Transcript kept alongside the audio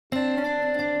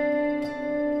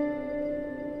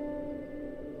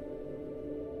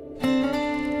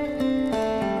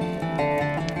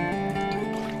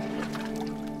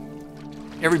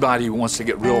Everybody wants to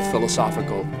get real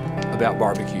philosophical about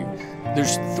barbecue.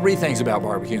 There's three things about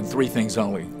barbecue and three things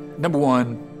only. Number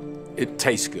one, it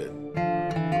tastes good.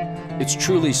 It's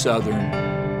truly Southern,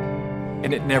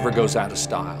 and it never goes out of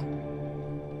style.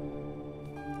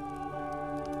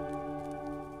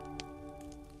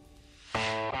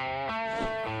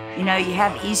 You know, you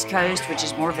have East Coast, which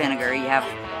is more vinegar. You have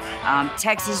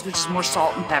Texas, which is more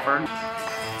salt and pepper.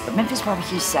 But Memphis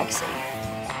barbecue is sexy.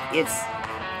 It's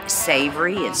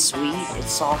savory, it's sweet,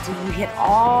 it's salty. You hit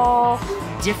all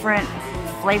different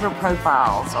flavor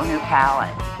profiles on your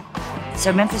palate.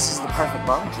 So Memphis is the perfect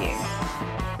barbecue.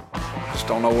 Just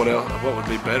don't know what would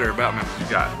be better about Memphis. You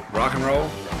got rock and roll,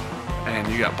 and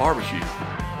you got barbecue.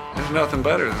 There's nothing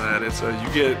better than that.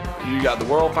 You got the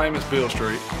world famous Beale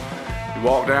Street. You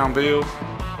walk down Beale,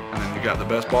 and then you got the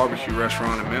best barbecue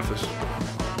restaurant in Memphis.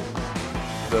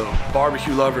 The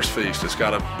Barbecue Lovers Feast. It's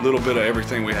got a little bit of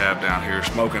everything we have down here.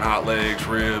 Smoking hot legs,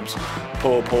 ribs,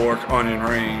 pulled pork, onion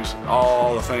rings,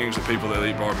 all the things that people that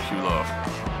eat barbecue love.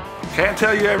 Can't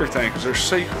tell you everything because there's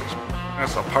secrets.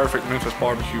 That's a perfect Memphis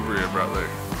barbecue rib right there.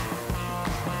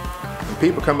 When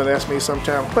people come and ask me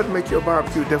sometimes, what makes your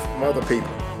barbecue different from other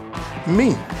people?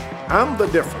 Me, I'm the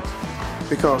difference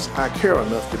because I care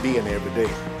enough to be in every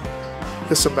day.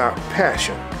 It's about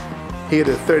passion. Here it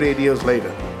is 38 years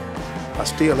later. I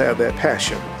still have that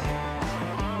passion.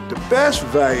 The best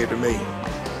value to me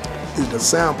is the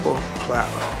sample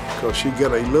platter because you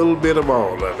get a little bit of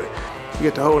all of it. You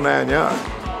get the whole 9 yards.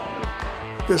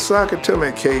 This socket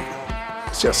tummy cake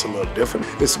is just a little different.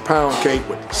 It's a pound cake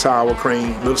with sour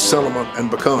cream, little cinnamon,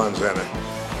 and pecans in it.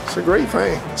 It's a great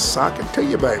thing. Sock it to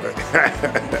you, baby.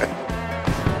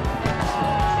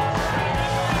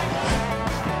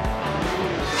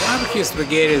 Barbecue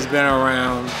spaghetti has been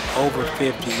around over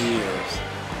 50 years,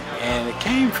 and it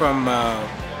came from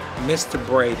Mr.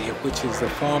 Brady, which is the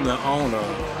former owner.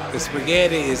 The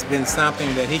spaghetti has been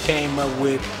something that he came up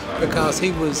with because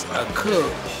he was a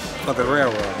cook for the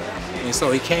railroad, and so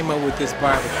he came up with this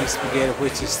barbecue spaghetti,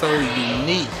 which is so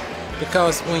unique.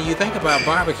 Because when you think about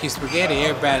barbecue spaghetti,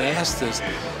 everybody asks us,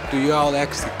 do you all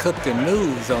actually cook the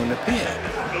noodles on the pit?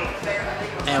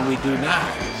 And we do not.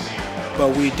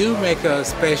 But we do make a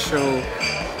special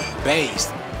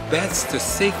base. That's the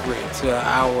secret to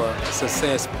our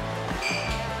success.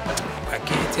 I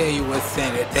can't tell you what's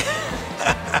in it.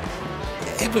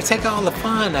 It would take all the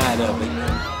fun out of it.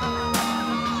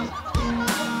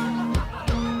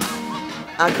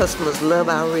 Our customers love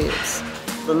our ribs.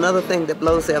 Another thing that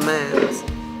blows their minds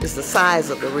is the size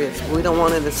of the ribs. We don't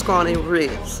want any scrawny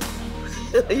ribs.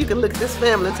 You can look at this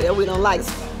family and tell we don't like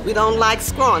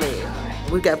scrawny.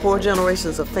 We've got 4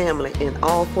 generations of family, and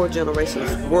all 4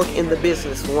 generations work in the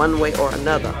business one way or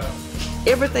another.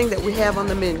 Everything that we have on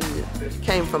the menu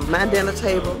came from my dinner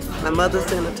table, my mother's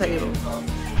dinner table,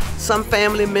 some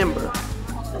family member.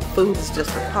 Food is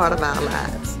just a part of our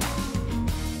lives.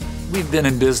 We've been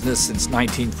in business since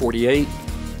 1948.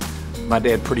 My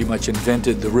dad pretty much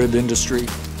invented the rib industry.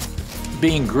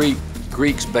 Being Greek,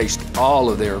 Greeks based all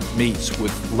of their meats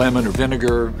with lemon or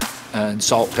vinegar and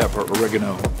salt, pepper,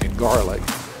 oregano, and garlic.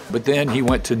 But then he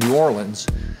went to New Orleans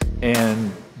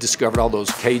and discovered all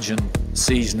those Cajun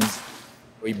seasonings.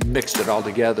 We mixed it all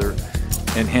together,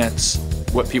 and hence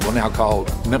what people now call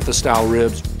Memphis-style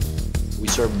ribs. We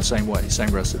serve them the same way, same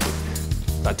recipe.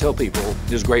 I tell people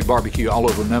there's great barbecue all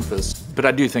over Memphis, but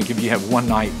I do think if you have one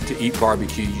night to eat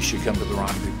barbecue, you should come to the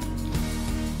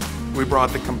Rendezvous. We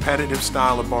brought the competitive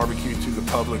style of barbecue to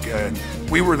the public, and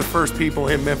we were the first people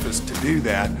in Memphis to do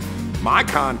that. My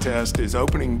contest is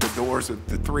opening the doors of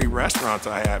the 3 restaurants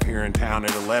I have here in town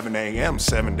at 11 a.m.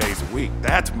 7 days a week.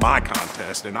 That's my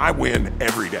contest, and I win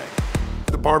every day.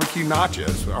 The barbecue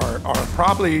nachos are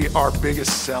probably our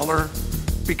biggest seller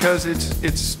because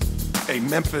it's a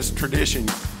Memphis tradition.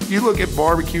 You look at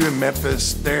barbecue in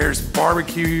Memphis, there's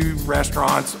barbecue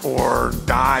restaurants or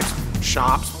dive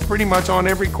shops pretty much on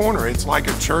every corner. It's like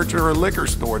a church or a liquor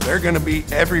store. They're gonna be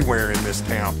everywhere in this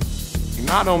town.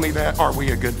 Not only that are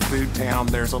we a good food town,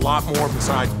 there's a lot more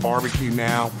besides barbecue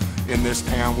now in this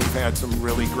town. We've had some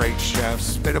really great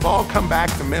chefs that have all come back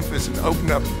to Memphis and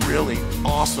opened up really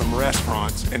awesome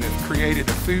restaurants and have created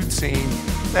a food scene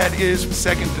that is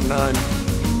second to none.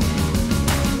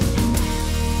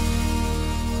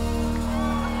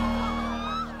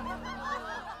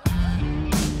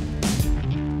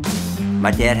 My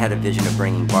dad had a vision of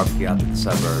bringing barbecue out to the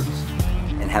suburbs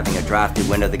and having a drive-through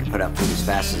window that could put out food as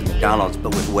fast as McDonald's, but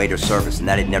with waiter service, and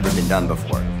that had never been done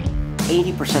before.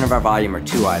 80% of our volume are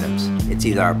 2 items. It's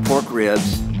either our pork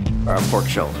ribs or our pork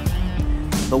shoulder.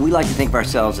 But we like to think of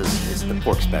ourselves as the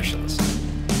pork specialists.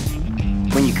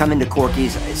 When you come into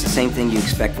Corky's, it's the same thing you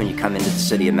expect when you come into the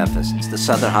city of Memphis. It's the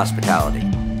Southern hospitality.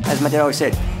 As my dad always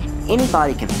said,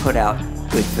 anybody can put out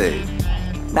good food.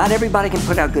 Not everybody can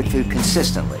put out good food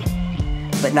consistently,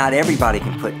 but not everybody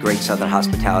can put great Southern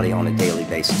hospitality on a daily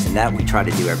basis, and that we try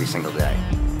to do every single day,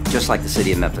 just like the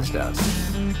city of Memphis does.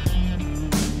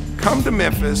 Come to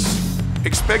Memphis,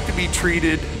 expect to be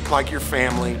treated like your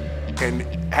family, and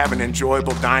have an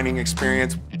enjoyable dining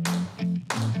experience.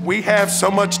 We have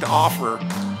so much to offer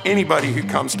anybody who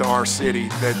comes to our city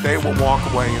that they will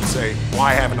walk away and say,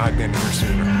 why haven't I been here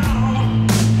sooner?